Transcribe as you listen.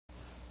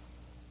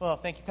Well,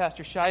 thank you,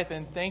 Pastor Shipe,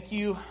 and thank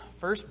you,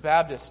 First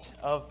Baptist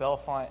of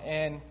Bellefonte.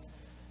 And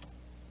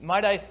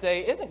might I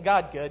say, isn't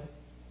God good?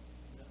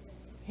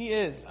 He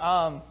is.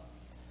 My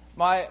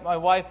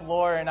wife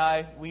Laura and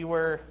I, we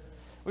were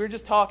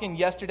just talking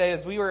yesterday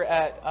as we were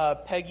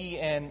at Peggy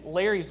and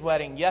Larry's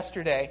wedding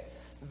yesterday,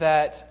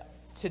 that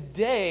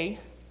today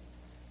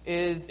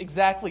is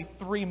exactly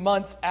 3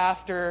 months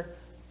after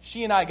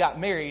she and I got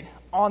married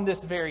on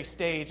this very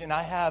stage, and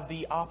I have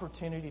the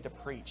opportunity to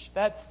preach.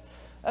 That's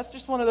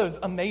just one of those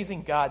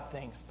amazing God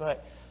things.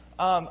 But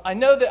I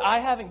know that I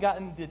haven't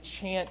gotten the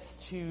chance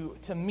to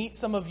meet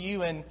some of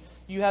you, and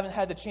you haven't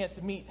had the chance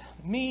to meet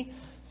me.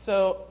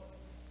 So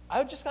I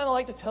would just kind of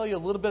like to tell you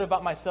a little bit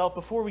about myself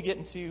before we get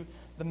into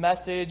the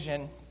message.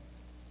 And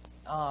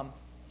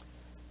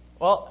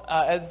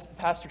as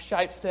Pastor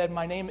Shipe said,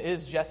 my name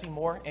is Jessie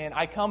Moore, and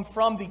I come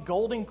from the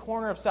golden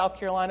corner of South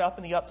Carolina, up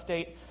in the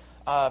upstate,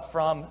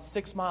 from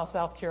 6 Mile,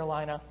 South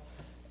Carolina,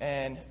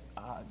 and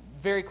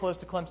very close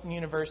to Clemson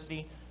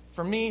University.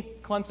 For me,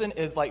 Clemson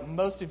is like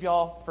most of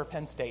y'all for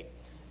Penn State.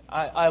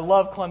 I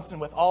love Clemson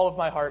with all of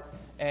my heart,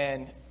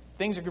 and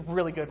things are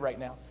really good right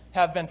now.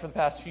 Have been for the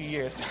past few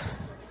years.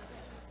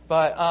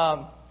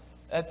 But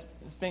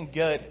it's been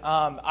good.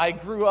 I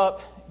grew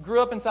up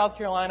in South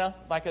Carolina,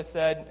 like I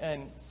said,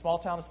 in a small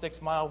town of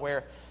 6 Mile,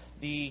 where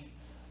the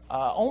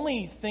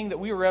only thing that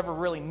we were ever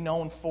really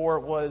known for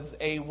was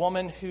a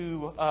woman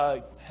who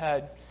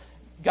had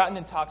gotten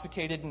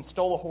intoxicated and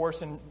stole a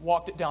horse and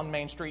walked it down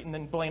Main Street and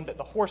then blamed that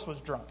the horse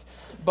was drunk.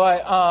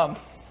 But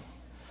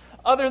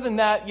other than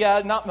that,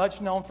 not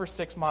much known for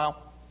 6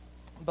 Mile.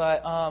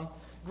 But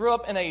grew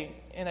up in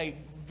a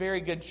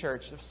very good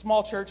church, a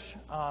small church.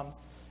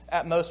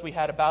 At most, we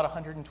had about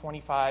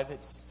 125.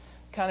 It's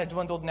kind of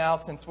dwindled now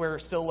since we're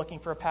still looking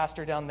for a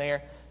pastor down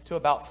there to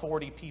about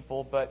 40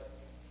 people. But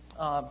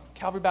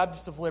Calvary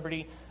Baptist of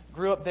Liberty,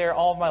 grew up there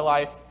all of my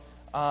life.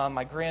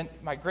 My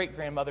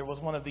great-grandmother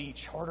was one of the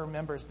charter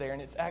members there,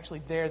 and it's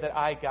actually there that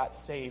I got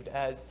saved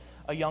as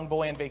a young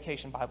boy in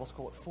Vacation Bible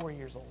School at 4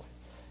 years old.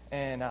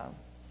 And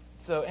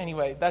so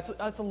anyway, that's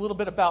a little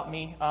bit about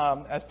me.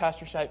 As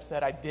Pastor Shipe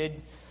said, I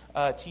did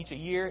teach a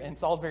year in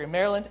Salisbury,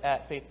 Maryland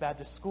at Faith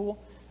Baptist School,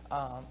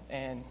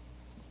 and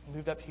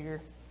moved up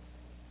here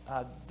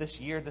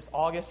this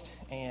August,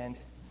 and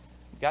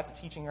got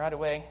to teaching right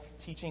away,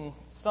 teaching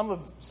some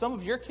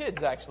of your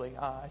kids, actually.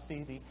 I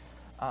see the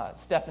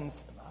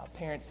Stefan's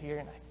parents here,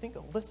 and I think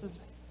Alyssa's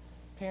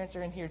parents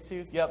are in here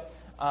too. Yep.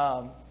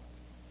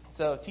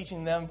 So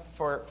teaching them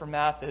for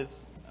math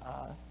is,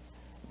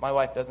 my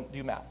wife doesn't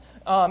do math.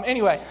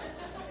 Anyway,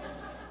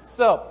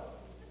 so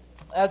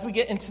as we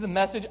get into the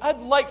message, I'd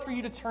like for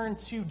you to turn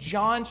to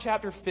John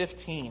chapter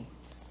 15.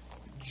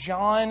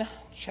 John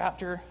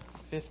chapter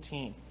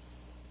 15.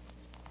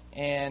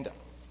 And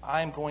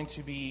I'm going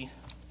to be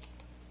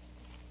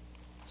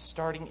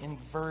starting in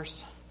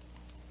verse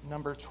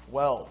number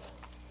 12.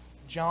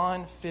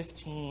 John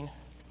 15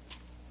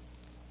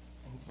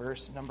 and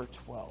verse number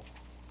 12.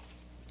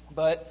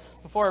 But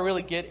before I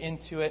really get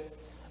into it,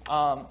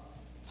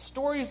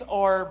 stories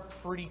are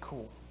pretty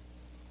cool.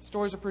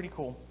 Stories are pretty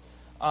cool.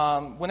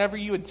 Whenever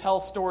you would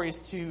tell stories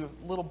to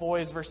little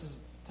boys versus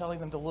telling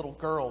them to little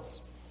girls,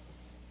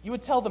 you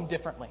would tell them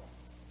differently.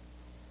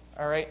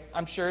 All right?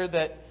 I'm sure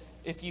that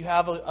if you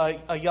have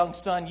a young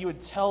son, you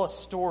would tell a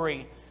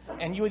story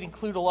and you would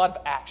include a lot of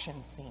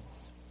action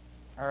scenes.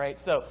 All right?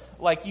 So,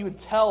 like you would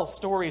tell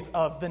stories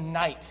of the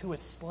knight who was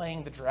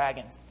slaying the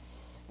dragon.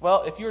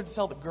 Well, if you were to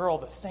tell the girl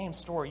the same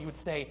story, you would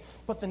say,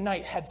 but the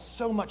knight had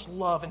so much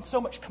love and so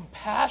much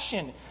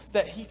compassion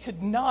that he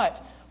could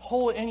not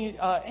hold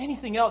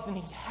anything else, and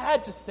he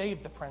had to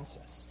save the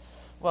princess.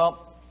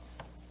 Well,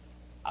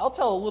 I'll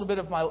tell a little bit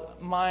of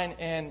mine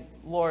and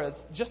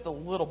Laura's, just a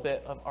little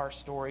bit of our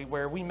story,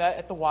 where we met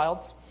at the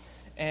Wilds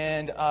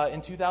and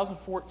in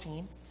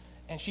 2014,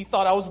 and she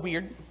thought I was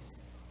weird.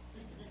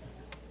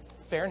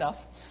 Fair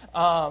enough.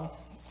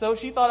 So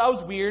she thought I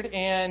was weird,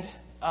 and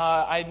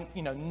I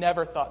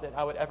never thought that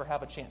I would ever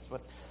have a chance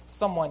with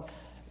someone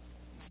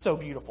so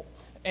beautiful.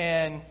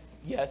 And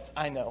yes,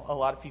 I know, a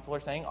lot of people are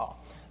saying,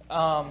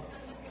 aw.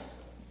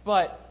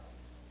 But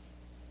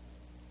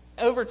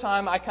over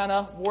time, I kind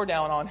of wore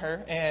down on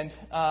her, and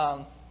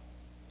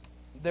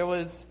there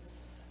was,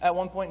 at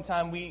one point in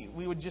time, we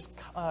would just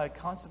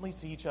constantly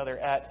see each other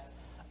at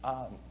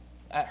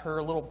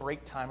her little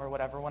break time or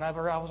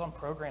whenever I was on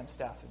program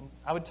staff. And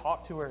I would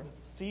talk to her and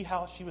see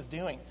how she was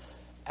doing,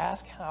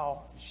 ask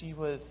how she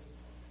was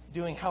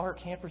doing, how her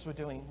campers were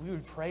doing. We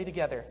would pray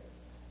together.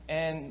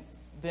 And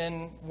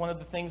then one of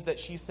the things that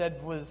she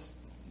said was,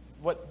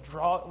 what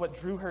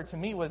drew her to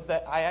me was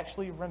that I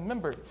actually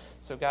remembered.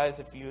 So guys,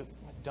 if you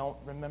don't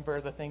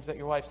remember the things that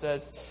your wife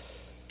says,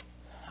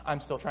 I'm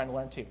still trying to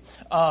learn too.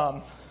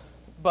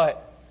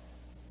 But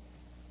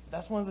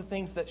that's one of the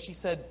things that she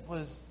said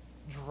was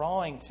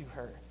drawing to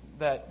her,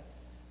 that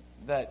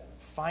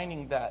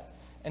finding that.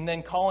 And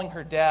then calling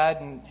her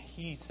dad and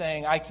he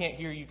saying, I can't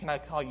hear you, can I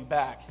call you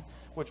back?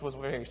 Which was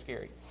very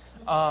scary.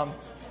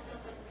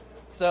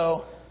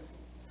 So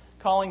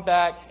calling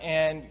back,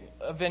 and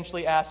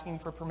eventually asking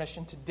for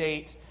permission to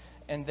date,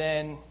 and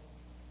then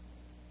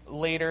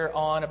later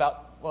on,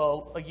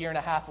 a year and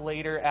a half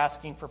later,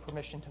 asking for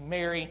permission to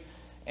marry,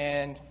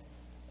 and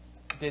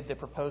did the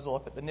proposal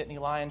up at the Nittany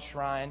Lion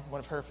Shrine, one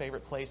of her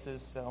favorite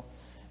places. So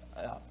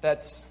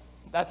that's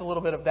a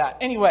little bit of that.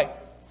 Anyway,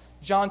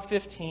 John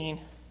 15,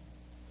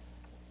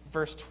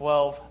 verse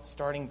 12,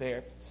 starting there,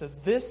 it says,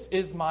 "This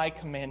is my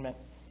commandment,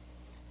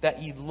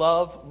 that ye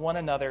love one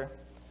another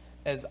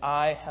as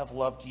I have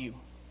loved you.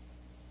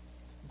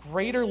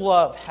 Greater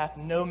love hath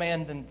no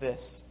man than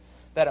this,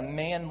 that a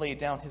man lay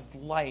down his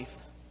life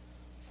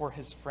for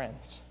his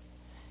friends.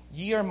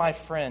 Ye are my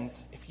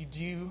friends, if you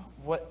do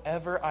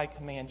whatever I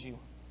command you.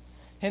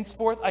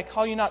 Henceforth I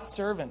call you not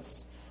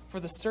servants, for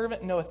the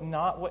servant knoweth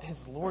not what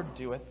his Lord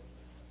doeth,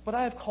 but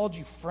I have called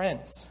you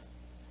friends.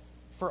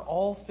 For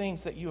all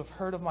things that you have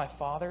heard of my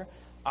Father,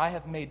 I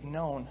have made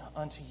known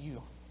unto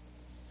you.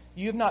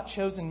 You have not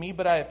chosen me,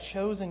 but I have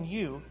chosen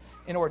you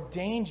and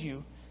ordained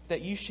you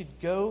that you should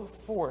go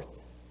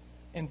forth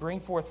and bring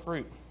forth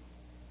fruit,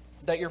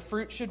 that your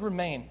fruit should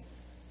remain,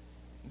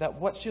 that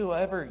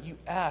whatsoever you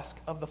ask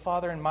of the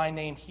Father in my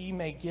name, he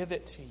may give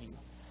it to you.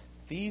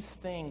 These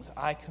things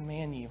I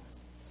command you,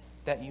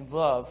 that you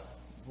love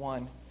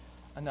one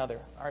another."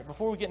 All right,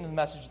 before we get into the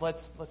message,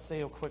 let's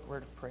say a quick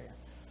word of prayer.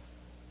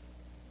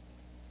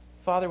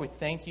 Father, we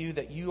thank you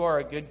that you are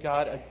a good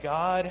God, a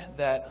God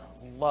that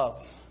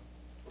loves,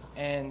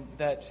 and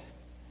that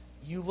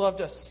you loved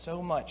us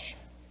so much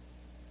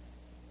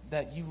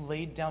that you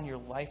laid down your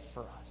life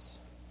for us.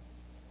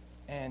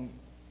 And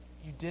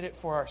you did it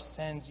for our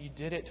sins. You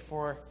did it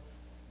for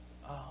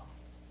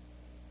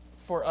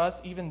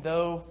us, even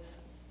though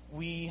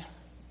we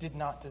did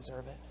not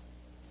deserve it.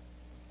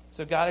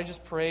 So God, I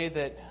just pray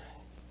that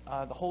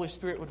the Holy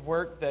Spirit would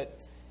work, that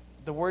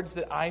the words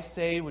that I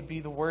say would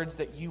be the words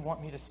that you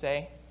want me to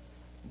say,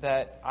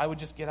 that I would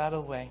just get out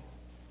of the way.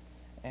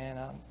 And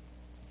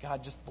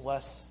God, just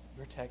bless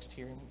your text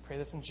here. And we pray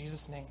this in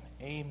Jesus' name.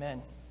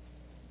 Amen.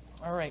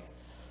 All right.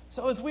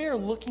 So as we are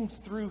looking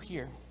through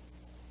here,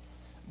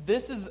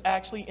 this is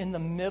actually in the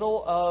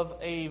middle of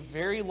a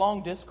very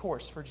long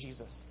discourse for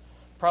Jesus.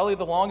 Probably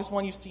the longest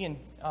one you see in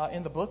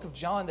the book of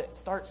John, that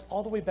starts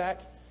all the way back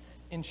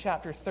in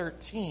chapter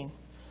 13.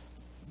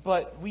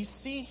 But we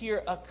see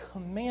here a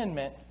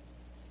commandment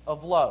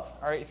of love.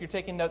 All right, if you're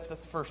taking notes,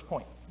 that's the first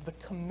point. The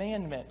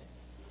commandment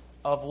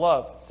of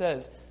love. It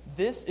says,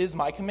 "This is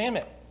my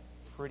commandment."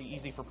 Pretty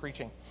easy for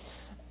preaching.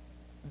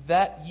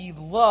 "That ye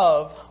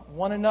love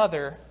one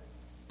another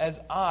as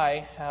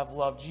I have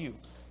loved you."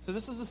 So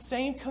this is the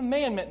same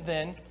commandment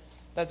then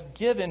that's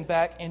given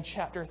back in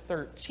chapter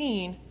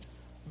 13,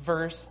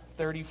 verse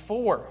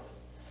 34.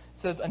 It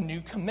says, "A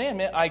new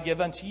commandment I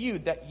give unto you,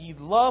 that ye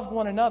love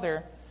one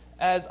another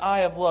as I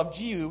have loved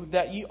you,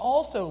 that ye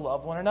also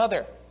love one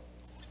another."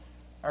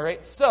 All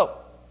right, so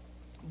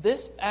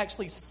this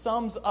actually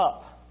sums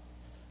up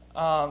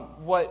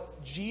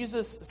what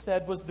Jesus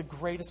said was the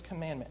greatest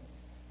commandment.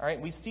 All right,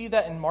 we see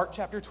that in Mark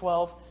chapter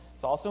 12.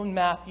 It's also in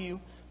Matthew,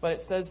 but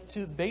it says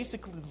to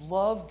basically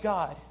love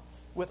God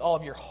with all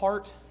of your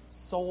heart,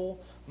 soul,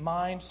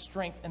 mind,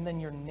 strength, and then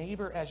your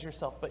neighbor as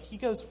yourself. But he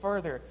goes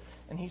further,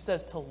 and he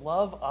says to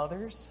love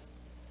others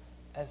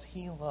as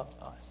he loved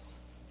us.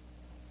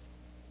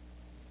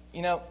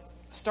 You know,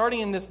 starting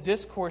in this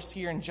discourse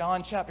here in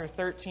John chapter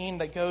 13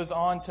 that goes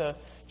on to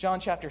John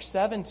chapter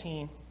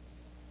 17,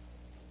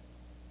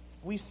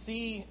 we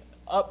see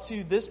up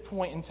to this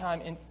point in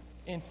time,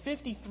 in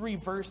 53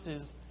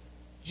 verses,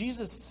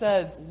 Jesus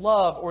says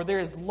love, or there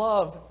is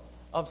love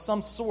of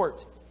some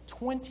sort,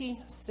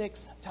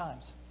 26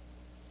 times.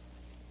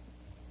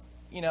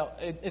 You know,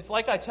 it's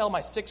like I tell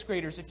my sixth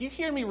graders, if you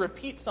hear me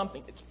repeat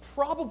something, it's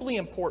probably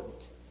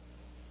important.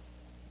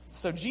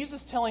 So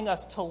Jesus telling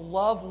us to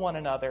love one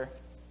another,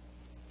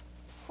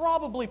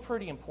 probably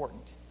pretty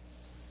important.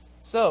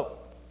 So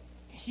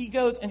he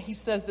goes and he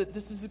says that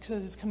this is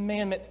his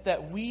commandment,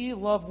 that we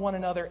love one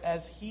another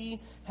as he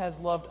has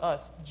loved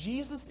us.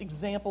 Jesus'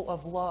 example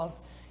of love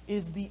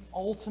is the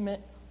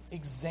ultimate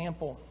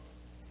example.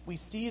 We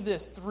see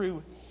this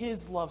through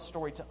his love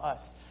story to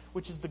us,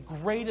 which is the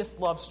greatest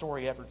love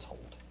story ever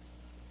told.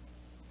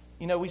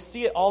 You know, we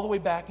see it all the way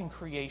back in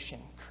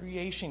creation.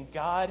 Creation,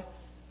 God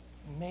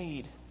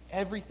made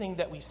everything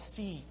that we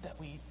see, that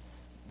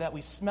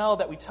we smell,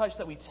 that we touch,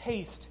 that we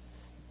taste.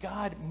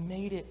 God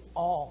made it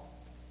all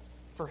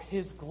for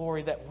his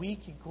glory, that we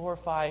could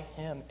glorify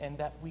him and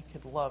that we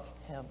could love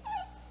him.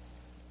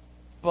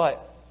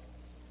 But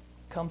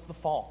comes the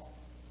fall.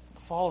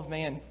 The fall of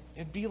man.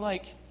 It'd be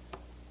like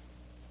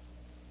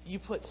you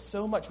put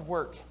so much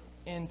work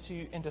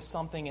into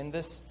something, and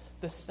this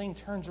thing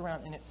turns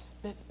around and it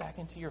spits back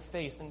into your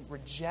face and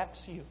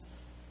rejects you.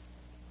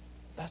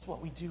 That's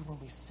what we do when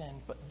we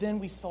sin. But then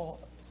we see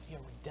a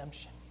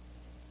redemption.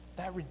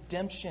 That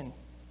redemption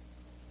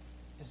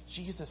is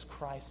Jesus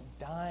Christ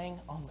dying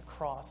on the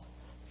cross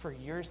for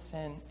your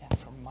sin and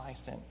for my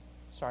sin.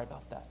 Sorry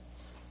about that.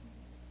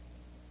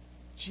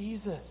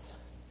 Jesus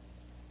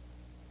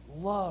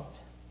loved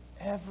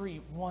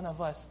every one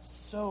of us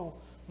so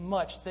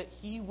much that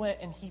he went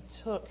and he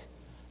took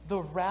the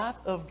wrath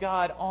of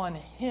God on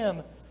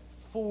him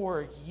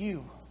for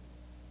you.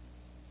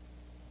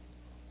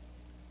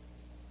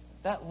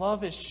 That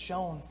love is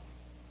shown.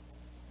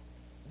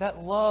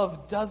 That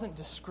love doesn't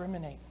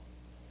discriminate.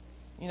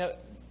 You know,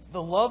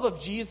 the love of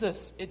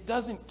Jesus, it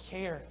doesn't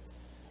care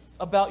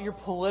about your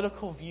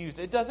political views.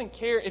 It doesn't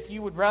care if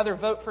you would rather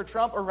vote for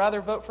Trump or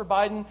rather vote for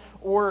Biden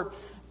or,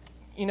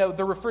 you know,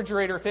 the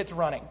refrigerator if it's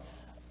running.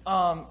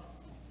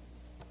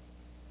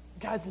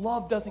 Guys,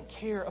 love doesn't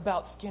care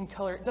about skin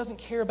color. It doesn't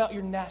care about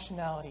your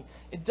nationality.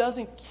 It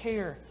doesn't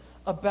care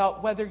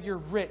about whether you're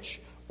rich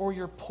or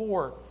you're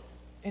poor.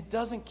 It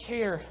doesn't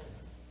care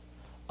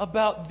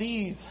about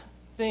these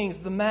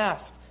things, the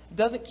mask. It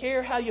doesn't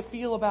care how you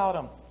feel about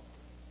them.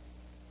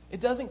 It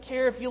doesn't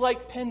care if you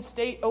like Penn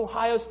State,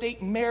 Ohio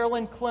State,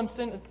 Maryland,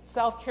 Clemson,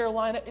 South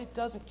Carolina. It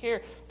doesn't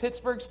care.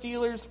 Pittsburgh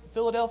Steelers,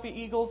 Philadelphia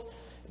Eagles.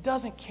 It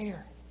doesn't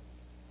care.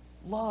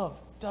 Love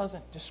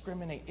doesn't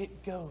discriminate.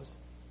 It goes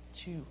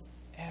to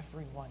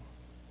everyone.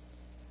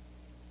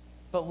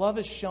 But love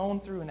is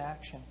shown through an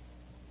action.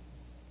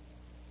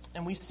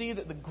 And we see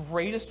that the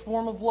greatest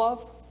form of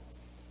love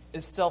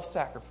is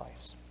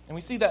self-sacrifice. And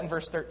we see that in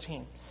verse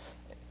 13.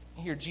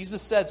 Here,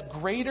 Jesus says,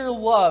 "Greater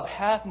love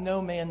hath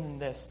no man than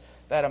this,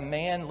 that a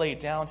man lay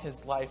down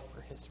his life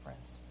for his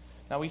friends."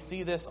 Now, we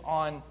see this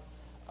on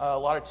a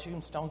lot of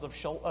tombstones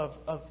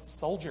of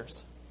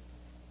soldiers.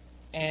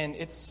 And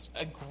it's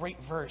a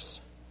great verse.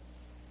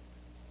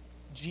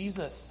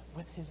 Jesus,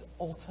 with his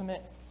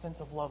ultimate sense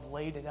of love,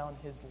 laid down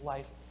his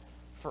life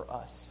for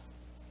us.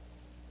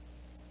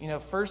 You know,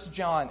 1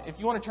 John, if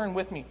you want to turn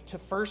with me to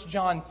 1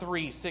 John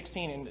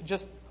 3:16, and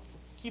just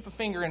keep a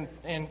finger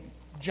in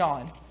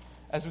John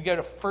as we go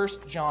to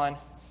 1 John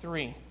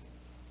 3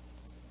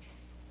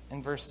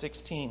 and verse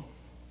 16.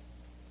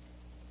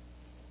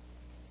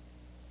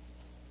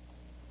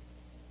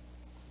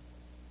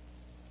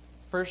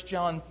 First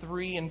John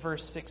 3 and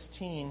verse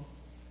 16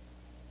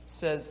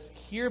 says,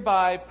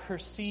 "Hereby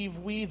perceive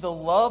we the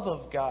love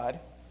of God,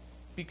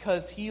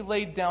 because he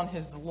laid down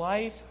his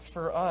life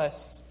for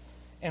us,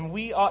 and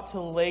we ought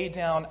to lay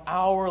down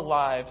our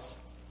lives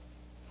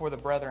for the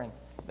brethren."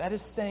 That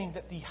is saying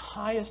that the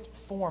highest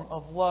form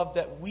of love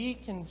that we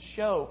can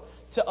show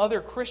to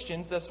other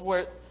Christians, that's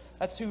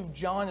who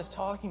John is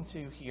talking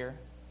to here,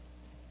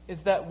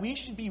 is that we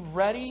should be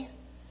ready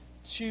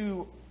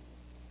to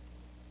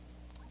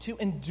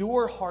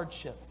endure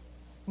hardship,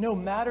 no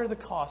matter the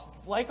cost.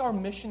 Like our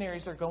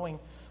missionaries are going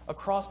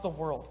across the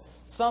world.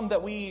 Some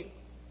that we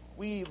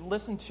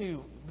listened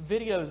to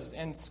videos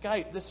and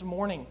Skype this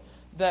morning,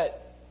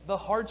 that the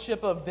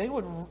hardship of they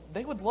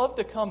would love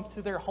to come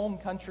to their home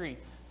country,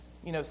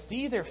 you know,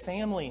 see their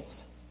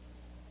families,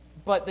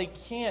 but they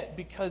can't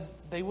because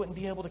they wouldn't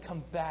be able to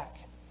come back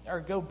or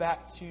go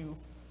back to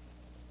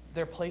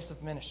their place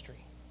of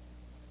ministry.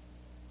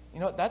 You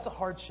know what? That's a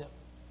hardship.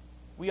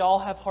 We all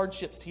have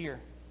hardships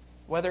here,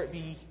 whether it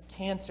be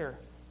cancer,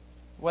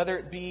 whether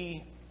it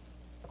be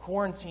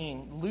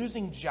quarantine,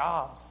 losing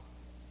jobs.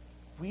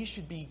 We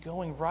should be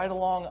going right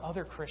along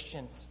other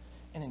Christians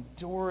and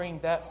enduring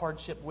that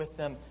hardship with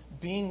them,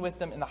 being with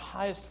them in the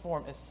highest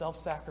form is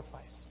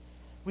self-sacrifice.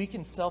 We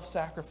can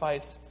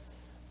self-sacrifice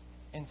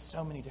in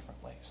so many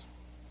different ways.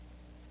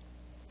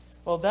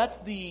 Well, that's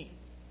the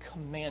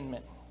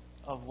commandment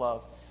of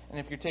love. And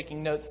if you're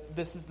taking notes,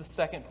 this is the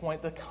second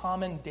point, the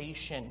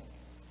commendation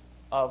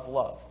of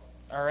love.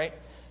 All right?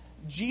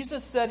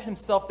 Jesus said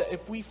himself that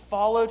if we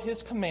followed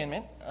his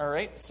commandment, all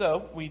right,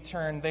 so we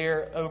turn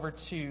there over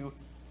to,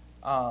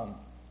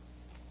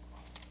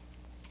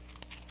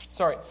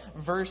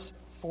 verse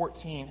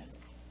 14.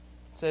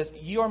 It says,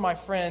 "You are my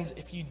friends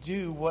if you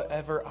do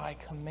whatever I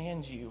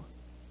command you."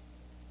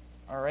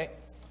 All right?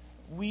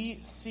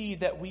 We see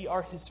that we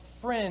are his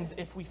friends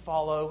if we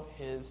follow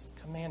his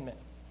commandment.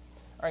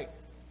 All right.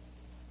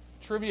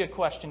 Trivia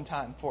question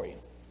time for you.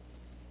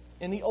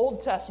 In the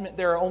Old Testament,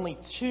 there are only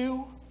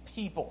two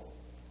people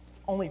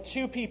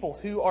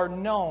who are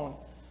known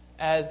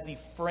as the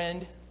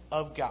friend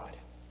of God.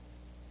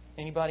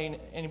 Anybody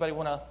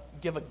want to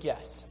give a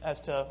guess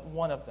as to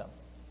one of them?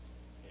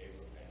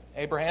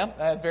 Abraham.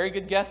 Very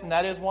good guess, and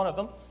that is one of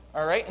them.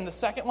 All right, and the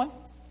second one?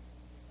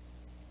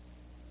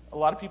 A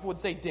lot of people would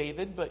say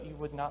David, but you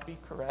would not be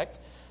correct.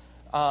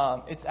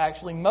 It's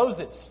actually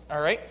Moses. All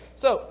right,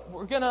 so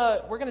we're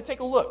gonna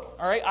take a look.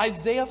 All right,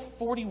 Isaiah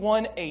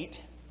 41:8.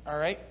 All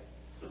right,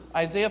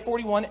 Isaiah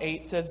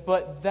 41:8 says,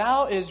 "But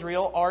thou,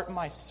 Israel, art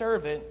my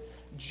servant,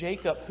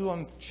 Jacob, who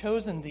am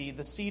chosen thee,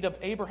 the seed of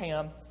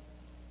Abraham,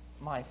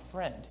 my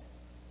friend."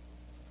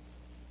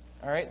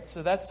 All right,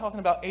 so that's talking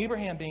about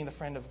Abraham being the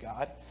friend of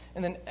God.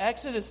 And then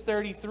Exodus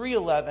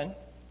 33:11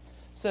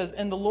 says,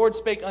 "And the Lord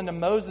spake unto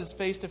Moses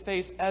face to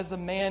face, as a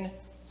man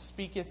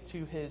speaketh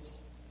to his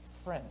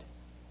friend."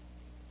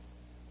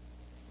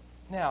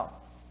 Now,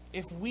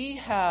 if we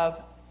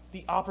have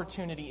the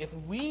opportunity, if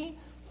we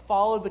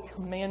follow the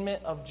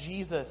commandment of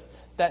Jesus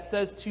that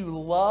says to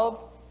love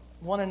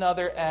one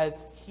another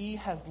as he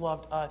has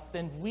loved us,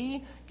 then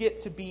we get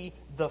to be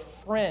the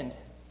friend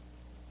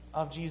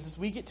of Jesus.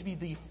 We get to be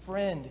the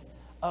friend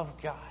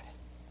of God.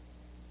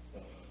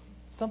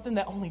 Something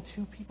that only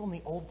 2 people in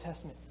the Old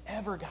Testament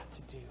ever got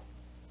to do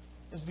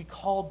is be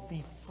called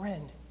the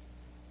friend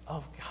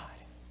of God.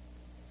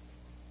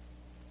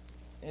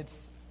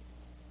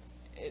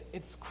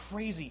 It's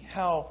crazy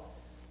how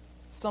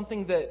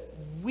something that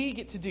we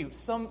get to do,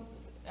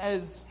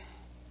 as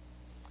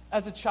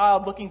a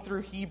child looking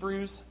through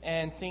Hebrews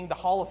and seeing the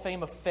Hall of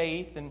Fame of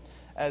Faith, and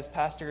as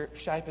Pastor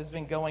Shipe has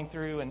been going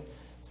through and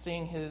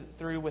seeing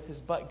through with his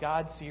But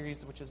God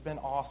series, which has been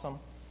awesome.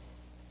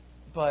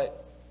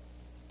 But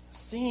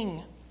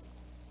seeing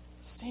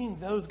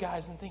those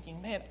guys and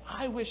thinking, man,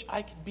 I wish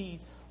I could be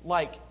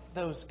like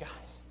those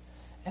guys.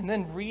 And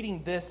then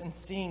reading this and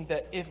seeing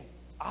that if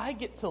I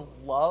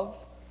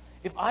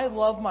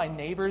love my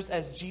neighbors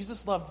as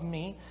Jesus loved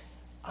me,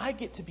 I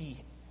get to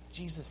be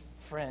Jesus'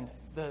 friend.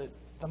 The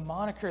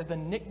moniker, the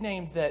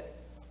nickname that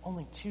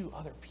only 2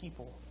 other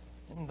people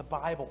in the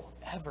Bible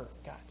ever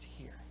got to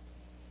hear.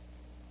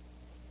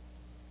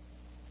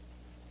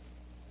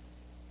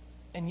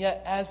 And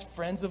yet, as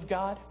friends of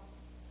God,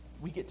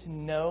 we get to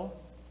know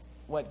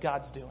what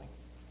God's doing.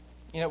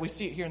 We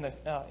see it here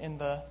in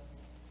the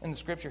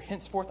Scripture.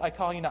 Henceforth I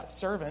call you not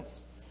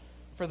servants,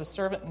 for the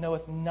servant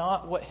knoweth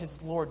not what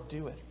his Lord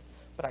doeth,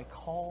 but I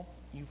call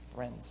you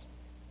friends.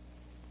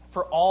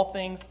 For all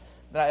things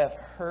that I have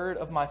heard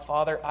of my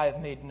Father, I have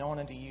made known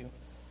unto you.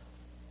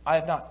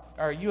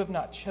 You have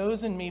not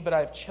chosen me, but I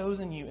have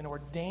chosen you and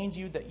ordained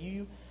you that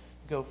you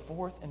go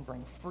forth and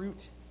bring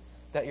fruit,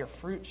 that your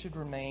fruit should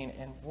remain,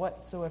 and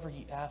whatsoever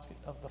ye ask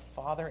of the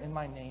Father in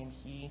my name,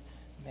 he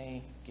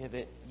may give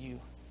it you.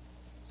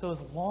 So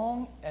as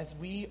long as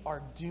we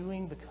are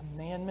doing the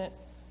commandment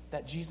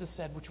that Jesus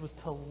said, which was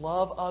to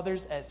love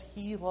others as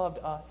he loved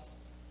us,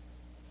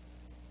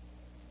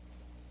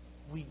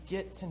 we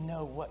get to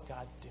know what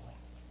God's doing.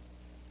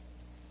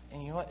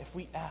 And you know what? If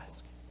we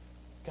ask,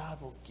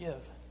 God will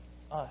give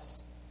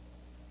us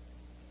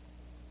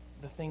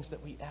the things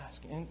that we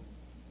ask. And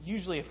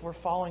usually if we're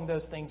following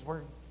those things,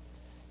 we're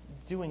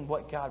doing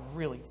what God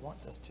really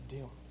wants us to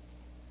do.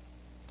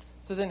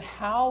 So then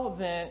how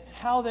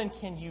then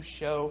can you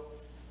show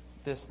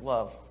this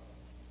love?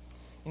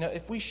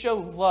 If we show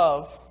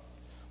love,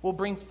 we'll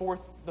bring forth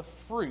the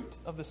fruit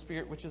of the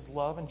Spirit, which is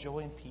love and joy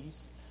and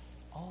peace,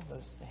 all of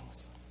those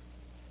things.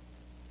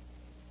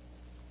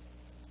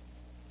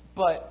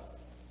 But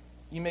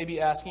you may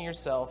be asking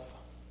yourself,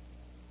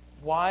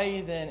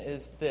 why then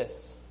is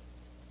this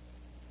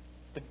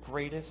the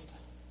greatest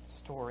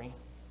story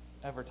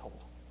ever told?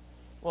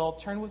 Well,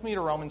 turn with me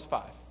to Romans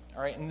 5.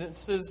 All right, and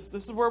this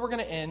is where we're going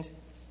to end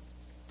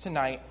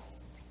tonight.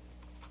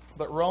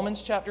 But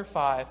Romans chapter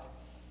 5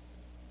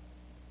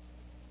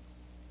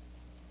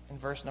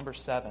 and verse number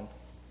 7.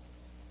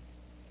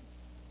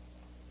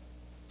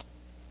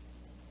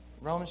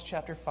 Romans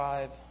chapter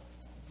 5,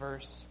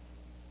 verse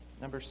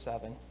number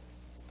 7. It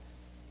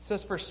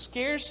says, "For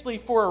scarcely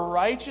for a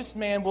righteous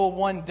man will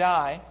one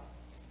die,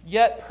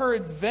 yet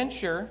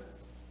peradventure,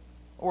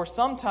 or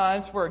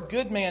sometimes for a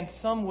good man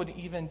some would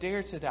even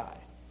dare to die.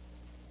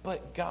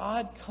 But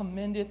God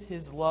commendeth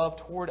his love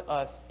toward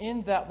us,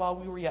 in that while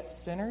we were yet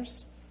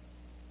sinners,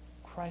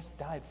 Christ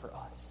died for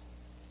us.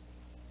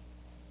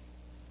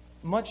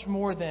 Much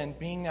more then,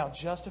 being now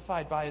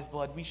justified by his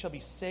blood, we shall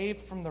be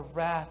saved from the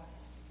wrath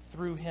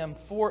through him.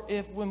 For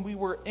if when we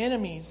were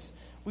enemies,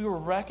 we were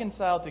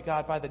reconciled to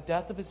God by the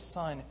death of his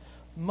Son,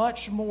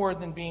 much more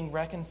than being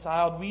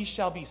reconciled, we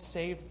shall be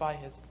saved by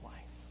his life."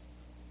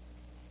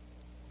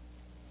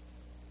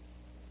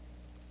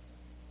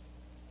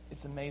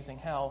 It's amazing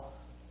how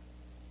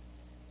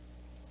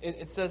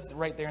it says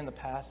right there in the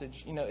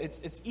passage,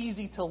 it's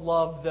easy to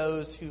love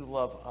those who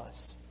love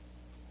us.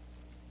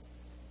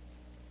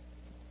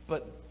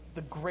 But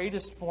the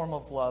greatest form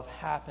of love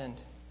happened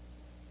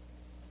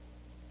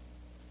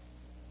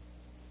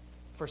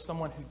for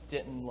someone who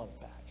didn't love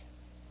back.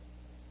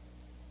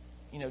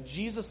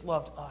 Jesus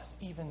loved us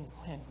even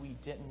when we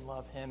didn't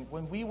love him,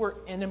 when we were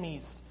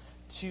enemies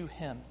to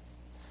him.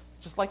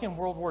 Just like in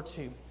World War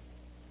II.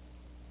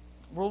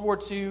 World War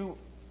II,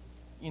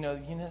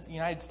 the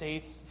United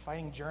States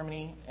fighting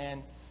Germany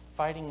and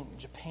fighting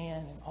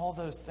Japan and all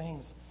those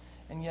things.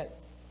 And yet,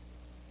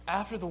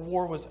 after the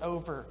war was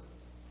over,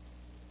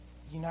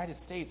 the United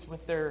States,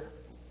 with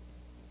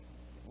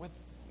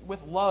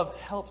love,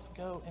 helps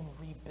go and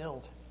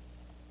rebuild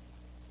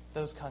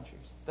those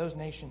countries, those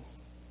nations.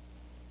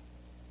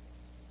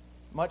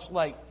 Much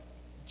like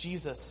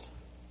Jesus,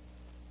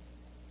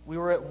 we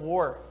were at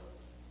war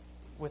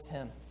with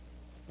him.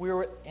 We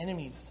were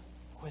enemies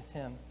with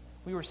him.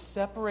 We were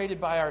separated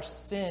by our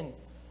sin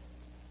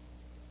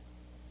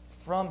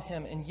from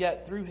him. And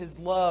yet, through his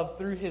love,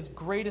 through his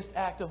greatest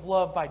act of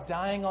love, by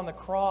dying on the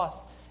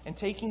cross and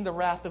taking the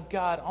wrath of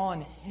God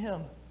on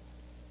him,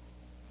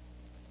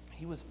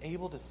 he was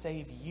able to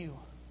save you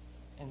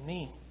and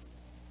me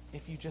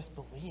if you just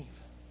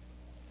believe.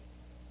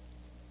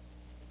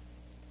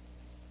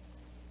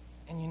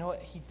 And you know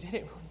what? He did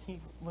it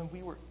when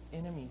we were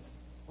enemies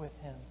with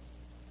him.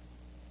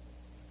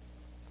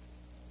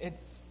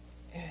 It's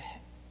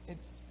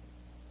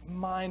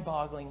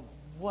mind-boggling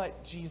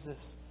what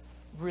Jesus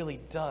really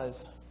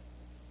does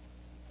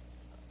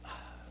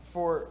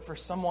for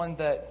someone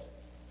that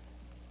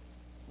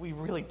we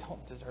really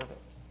don't deserve it.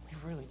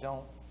 We really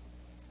don't.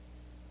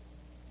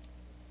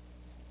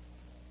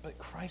 But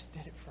Christ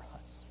did it for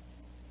us.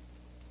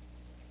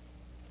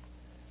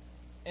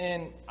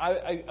 And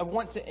I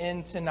want to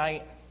end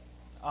tonight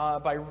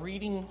by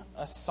reading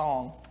a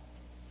song.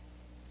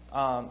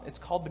 It's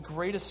called The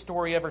Greatest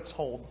Story Ever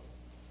Told.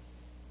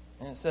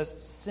 And it says,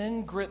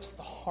 "Sin grips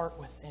the heart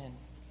within,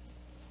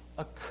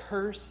 a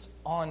curse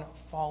on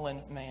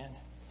fallen man.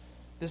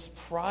 This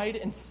pride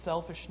and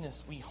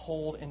selfishness we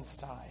hold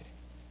inside.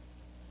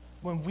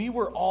 When we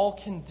were all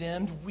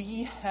condemned,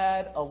 we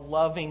had a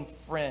loving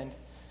friend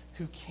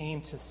who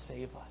came to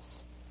save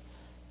us.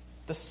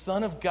 The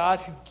Son of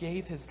God who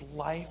gave his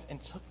life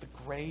and took the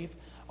grave,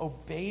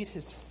 obeyed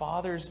his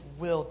Father's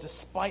will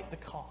despite the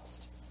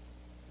cost.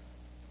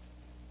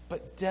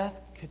 But death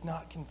could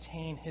not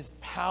contain his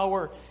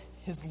power,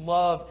 his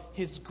love,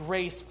 his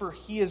grace, for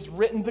he has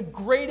written the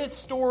greatest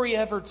story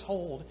ever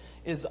told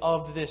is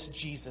of this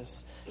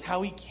Jesus,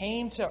 how he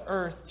came to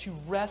earth to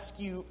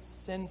rescue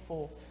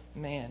sinful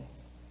man,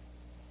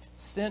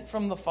 sent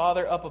from the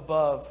Father up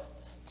above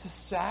to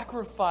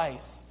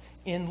sacrifice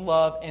in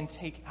love and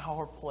take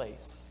our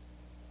place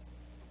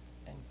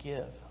and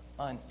give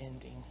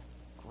unending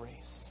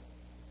grace."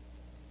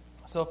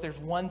 So if there's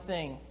one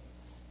thing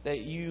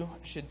that you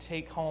should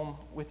take home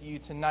with you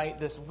tonight,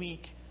 this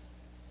week,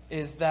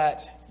 is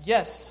that,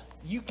 yes,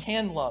 you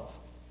can love.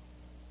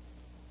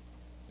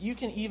 You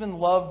can even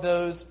love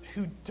those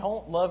who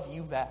don't love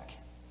you back.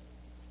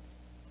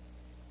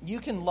 You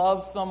can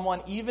love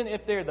someone even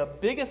if they're the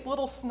biggest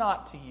little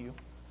snot to you.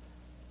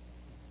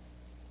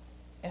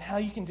 And how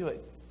you can do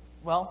it?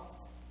 Well,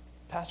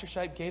 Pastor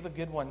Shipe gave a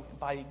good one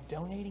by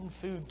donating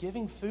food,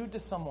 giving food to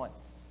someone.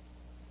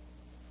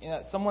 You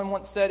know, someone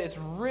once said it's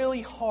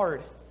really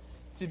hard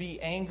to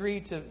be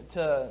angry,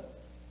 to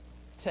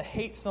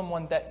hate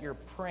someone that you're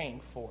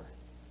praying for.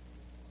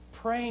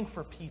 Praying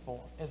for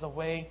people is a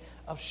way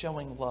of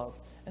showing love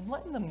and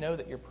letting them know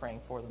that you're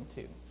praying for them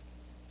too,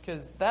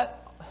 because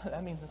that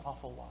means an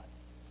awful lot.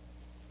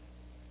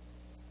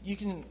 You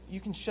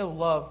can show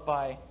love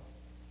by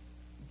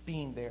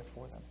being there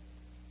for them,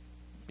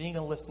 being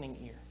a listening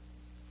ear,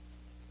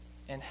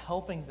 and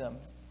helping them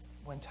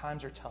when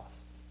times are tough.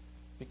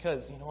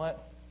 Because you know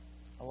what?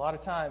 A lot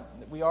of time,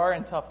 we are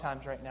in tough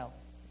times right now.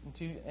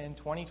 In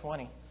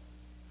 2020,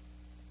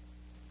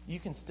 you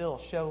can still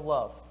show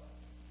love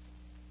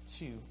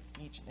to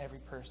each and every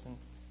person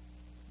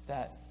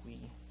that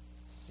we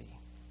see.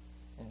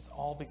 And it's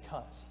all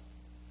because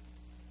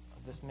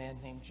of this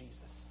man named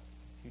Jesus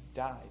who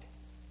died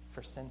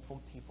for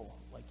sinful people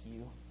like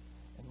you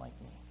and like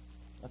me.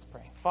 Let's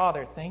pray.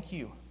 Father, thank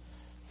you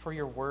for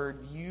your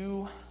word.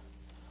 You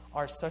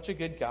are such a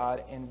good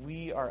God, and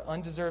we are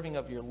undeserving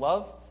of your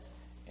love.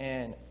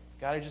 And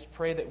God, I just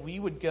pray that we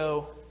would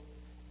go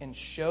and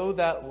show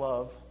that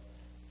love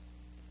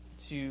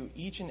to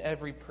each and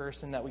every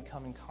person that we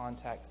come in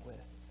contact with.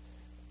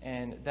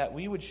 And that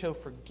we would show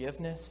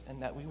forgiveness,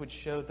 and that we would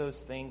show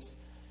those things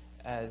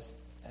as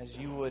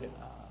you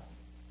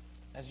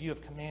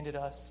have commanded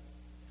us,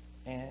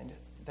 and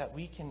that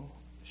we can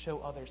show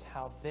others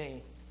how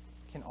they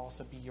can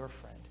also be your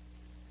friend.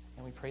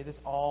 And we pray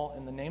this all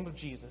in the name of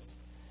Jesus.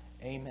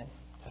 Amen.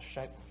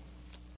 Pastor Shipe.